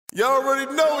Y'all already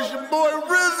know it's your boy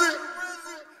Rizzy.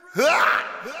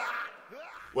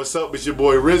 What's up? It's your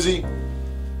boy Rizzy.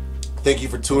 Thank you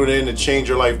for tuning in to Change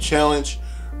Your Life Challenge.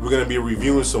 We're going to be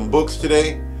reviewing some books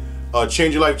today.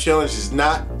 Change Your Life Challenge is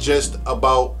not just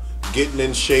about getting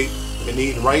in shape and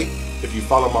eating right. If you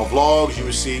follow my vlogs, you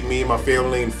will see me and my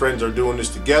family and friends are doing this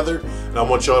together, and I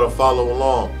want y'all to follow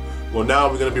along. Well, now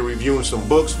we're going to be reviewing some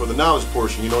books for the knowledge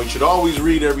portion. You know, you should always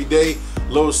read every day,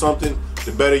 a little something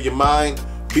to better your mind.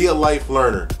 Be a life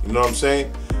learner, you know what I'm saying?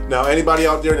 Now, anybody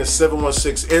out there in the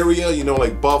 716 area, you know,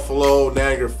 like Buffalo,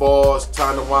 Niagara Falls,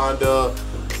 Tonawanda,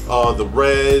 the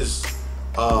Res,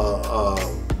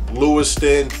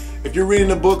 Lewiston. If you're reading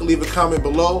the book, leave a comment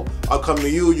below. I'll come to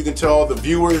you. You can tell all the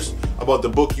viewers about the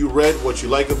book you read, what you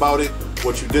like about it,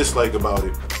 what you dislike about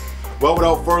it. Well,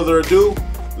 without further ado,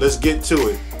 let's get to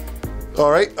it.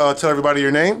 All right, tell everybody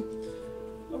your name.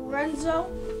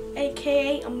 Lorenzo,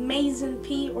 aka Amazing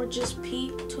P, or just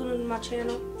P. Tune into my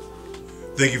channel.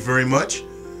 Thank you very much.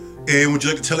 And would you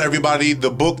like to tell everybody the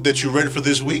book that you read for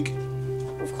this week?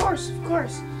 Of course, of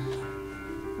course.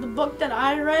 The book that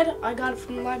I read, I got it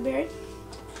from the library.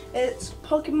 It's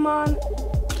Pokemon.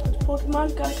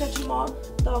 Gotta catch 'em all.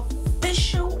 The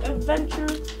official adventure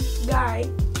guide.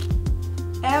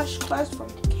 Ash Quest from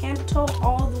Kanto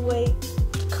all the way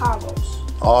to Kalos.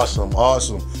 Awesome,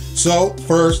 awesome. So,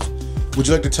 first, would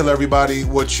you like to tell everybody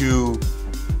what you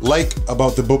like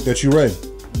about the book that you read?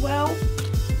 Well,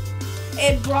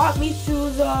 it brought me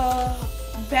through the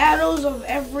battles of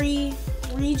every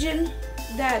region,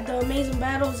 the amazing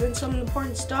battles and some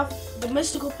important stuff. The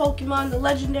mystical Pokemon, the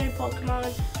legendary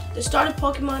Pokemon, the starter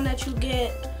Pokemon that you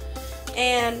get,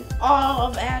 and all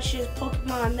of Ash's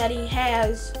Pokemon that he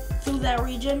has through that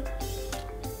region.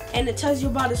 And it tells you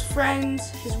about his friends,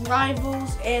 his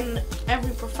rivals, and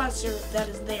every professor that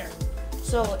is there.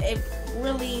 So it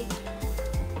really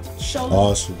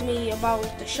shows me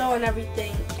about the show and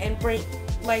everything, and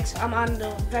I'm on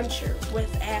the adventure with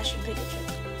Ash and Pikachu.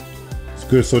 It's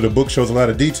good. So the book shows a lot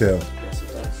of detail. Yes,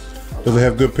 it does. Does it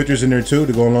have good pictures in there too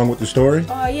to go along with the story?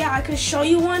 Yeah, I could show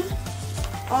you one.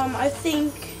 I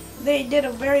think they did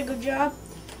a very good job.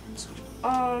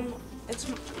 It's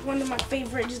one of my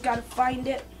favorite. Just gotta find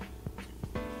it.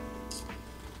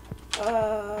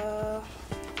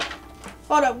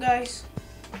 Hold up, guys.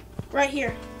 Right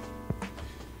here.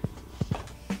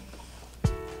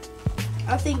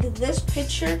 I think this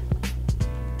picture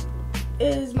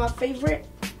is my favorite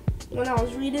when I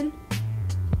was reading.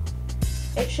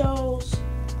 It shows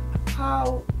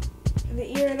how the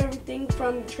ear and everything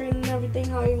from training and everything,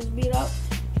 how he was beat up,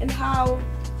 and how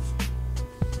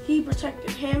he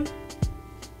protected him.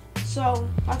 So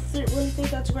I really think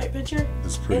that's a great picture.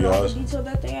 That's pretty awesome. awesome. And all the detail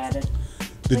that they added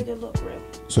make it look real.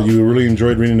 So you really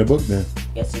enjoyed reading the book then?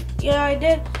 Yes, yeah, I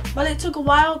did. But it took a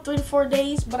while, 3 to 4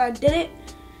 days, but I did it.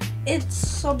 It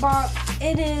is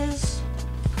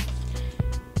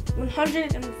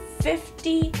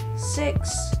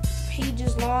 156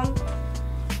 pages long.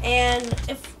 And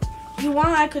if you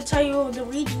want, I could tell you the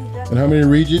regions. And how many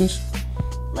regions?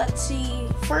 Let's see.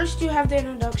 First, you have the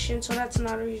introduction, so that's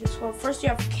not a region. So first, you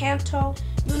have Kanto,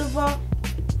 Unova,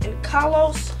 and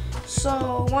Kalos.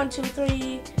 So 1, 2,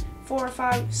 3, 4,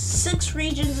 5, 6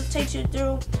 regions it takes you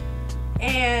through,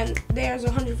 and there's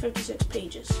 156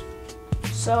 pages.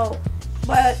 So,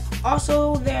 but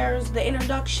also there's the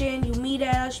introduction. You meet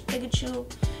Ash, Pikachu,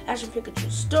 Ash and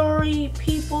Pikachu's story,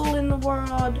 people in the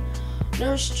world,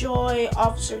 Nurse Joy,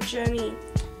 Officer Jenny,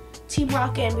 Team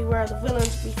Rocket, and Beware of the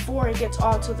Villains before it gets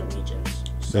all to the regions.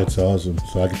 So. That's awesome.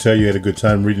 So I can tell you had a good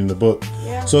time reading the book.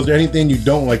 Yeah. So is there anything you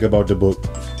don't like about the book?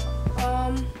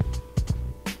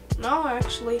 No,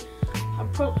 actually, I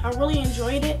really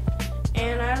enjoyed it,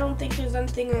 and I don't think there's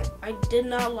anything that I did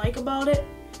not like about it.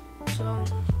 So.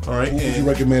 All right. Who would you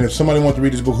recommend if somebody wants to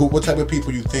read this book? What type of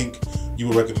people you think you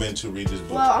would recommend to read this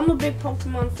book? Well, I'm a big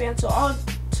Pokemon fan, so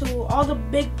to all the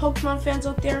big Pokemon fans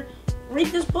out there,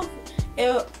 read this book.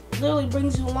 It literally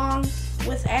brings you along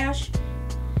with Ash,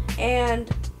 and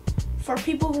for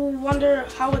people who wonder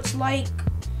how it's like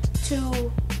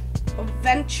to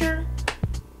adventure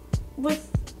with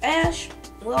Ash,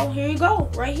 well, here you go,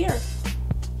 right here.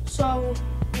 So,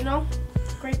 you know,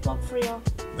 great book for y'all.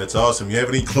 That's awesome. You have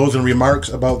any closing remarks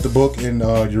about the book and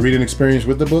your reading experience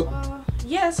with the book?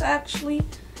 Yes, actually.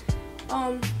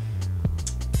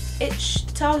 It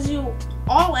tells you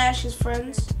all Ash's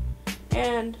friends.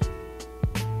 And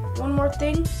one more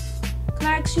thing. Can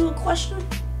I ask you a question?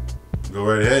 Go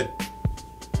right ahead.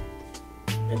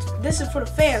 This is for the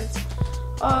fans.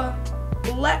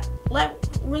 Let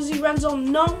Rizzy Renzo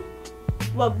know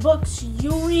what books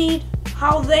you read,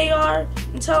 how they are,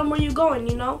 and tell them where you're going,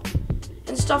 you know?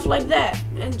 and stuff like that.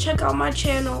 And check out my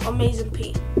channel, Amazing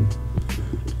P.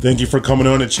 Thank you for coming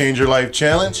on the Change Your Life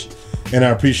Challenge. And I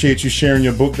appreciate you sharing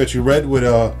your book that you read with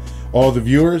all the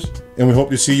viewers. And we hope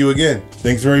to see you again.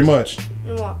 Thanks very much.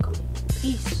 You're welcome.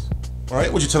 Peace. All right,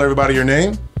 would you tell everybody your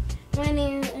name? My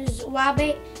name is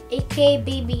Wabbit, aka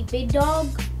Baby Big Dog.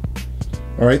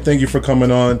 All right, thank you for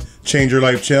coming on Change Your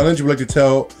Life Challenge. Would you like to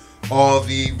tell all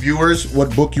the viewers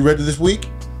what book you read this week?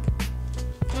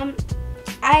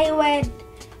 I read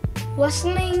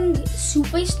Wrestling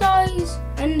Superstars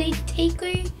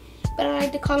Undertaker, but I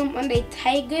like to call him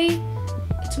Undertaker.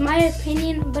 It's my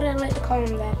opinion, but I like to call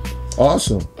him that.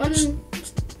 Awesome.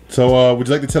 So, would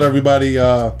you like to tell everybody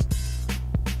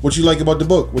what you like about the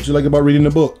book? What you like about reading the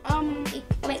book? It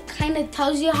like kind of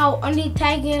tells you how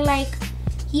Undertaker, like,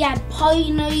 he had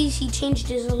partners, he changed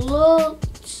his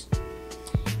looks.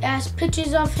 It has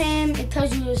pictures of him. It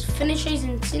tells you his finishers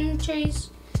and signatures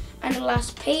on the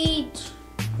last page.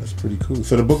 That's pretty cool.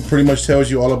 So the book pretty much tells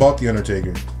you all about the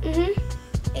Undertaker.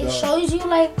 It shows you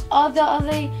like all the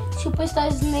other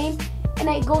superstars' name, and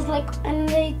it goes like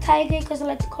Undertaker because I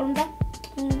like to call him that.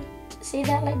 Say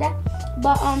that like that.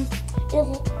 But it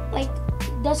like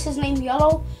does his name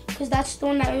yellow because that's the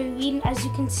one that we're reading, as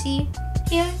you can see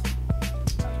here.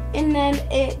 And then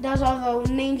it does all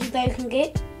the names that you can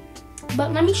get.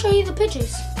 But let me show you the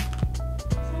pictures.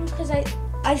 Because I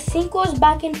think it was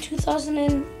back in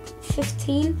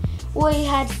 2015 where he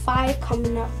had 5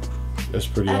 coming up. That's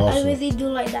pretty awesome. I really do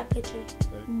like that picture.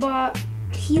 But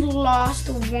he lost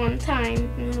one time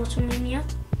in WrestleMania.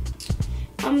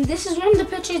 This is one of the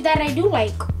pictures that I do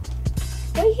like.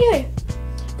 Right here.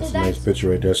 That's a nice picture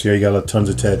right there. See how you got tons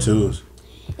of tattoos.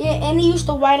 Yeah, and he used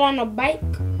to ride on a bike.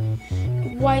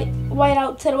 Right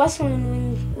out to the wrestling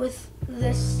ring with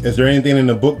this. Is there anything in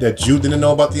the book that you didn't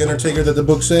know about the Undertaker that the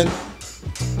book said?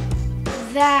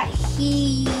 That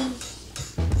he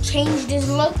changed his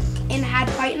look and had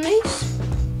partners.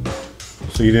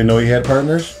 So you didn't know he had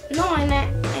partners? No, and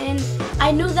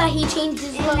I knew that he changed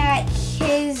his look. And that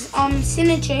his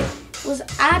signature was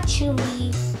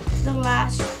actually the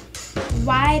last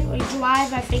ride or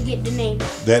drive, I forget the name.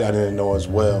 That I didn't know as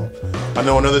well. I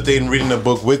know another thing reading the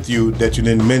book with you that you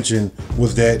didn't mention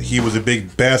was that he was a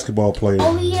big basketball player.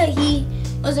 Oh yeah, he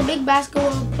was a big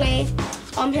basketball player.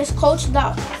 His coach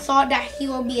thought that he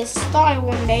would be a star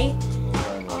one day.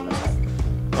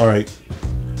 All right.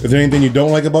 Is there anything you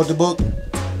don't like about the book?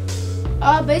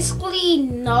 Basically,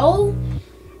 no.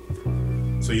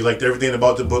 So you liked everything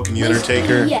about the book and the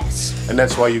Undertaker? Yes. And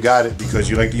that's why you got it, because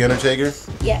you like the Undertaker?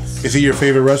 Yes. Is he your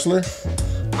favorite wrestler?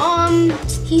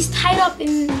 He's tied up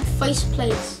in first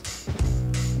place.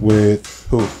 With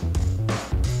who?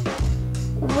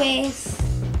 With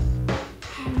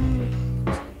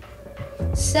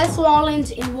Seth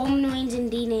Rollins and Roman Reigns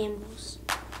and Dean Ambrose.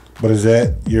 But is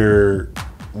that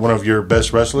one of your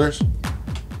best wrestlers?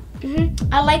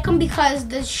 I like him because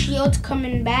the Shield's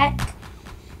coming back.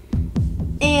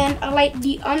 And I like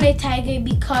the Undertaker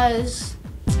because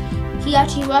he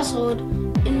actually wrestled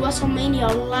in WrestleMania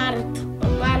a lot of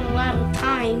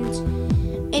times,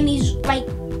 and he's like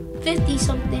 50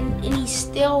 something, and he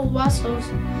still wrestles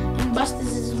and busts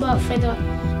his butt for the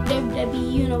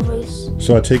WWE universe.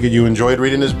 So I take it you enjoyed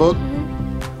reading this book?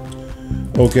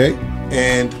 Okay,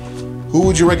 and who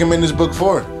would you recommend this book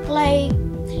for? Like,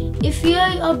 if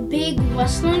you're a big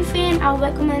wrestling fan, I'll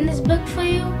recommend this book for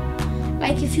you.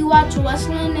 Like, if you watch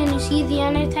wrestling and you see The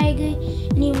Undertaker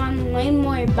and you want to learn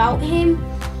more about him,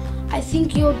 I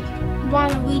think you'll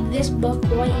want to read this book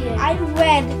right here. I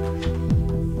read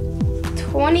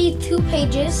 22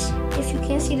 pages, if you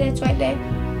can't see that, it's right there.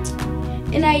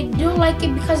 And I do like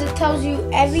it because it tells you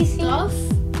everything.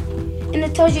 And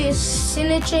it tells you his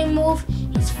signature move,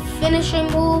 his finisher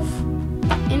move,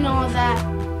 and all that.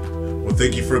 Well,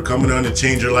 thank you for coming on the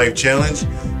Change Your Life Challenge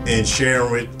and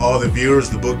sharing with all the viewers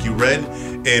the book you read.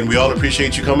 And we all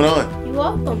appreciate you coming on. You're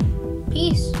welcome.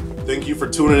 Peace. Thank you for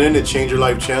tuning in to Change Your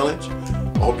Life Challenge.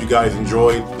 I hope you guys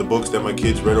enjoyed the books that my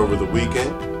kids read over the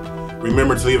weekend.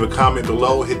 Remember to leave a comment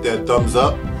below, hit that thumbs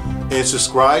up, and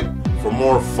subscribe for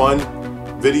more fun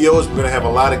videos. We're going to have a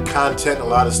lot of content, a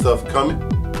lot of stuff coming.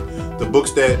 The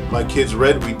books that my kids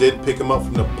read, we did pick them up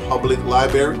from the public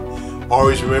library.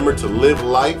 Always remember to live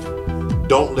life.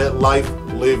 Don't let life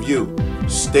live you.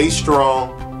 Stay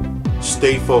strong.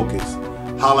 Stay focused.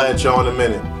 Holla at y'all in a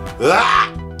minute. Ah!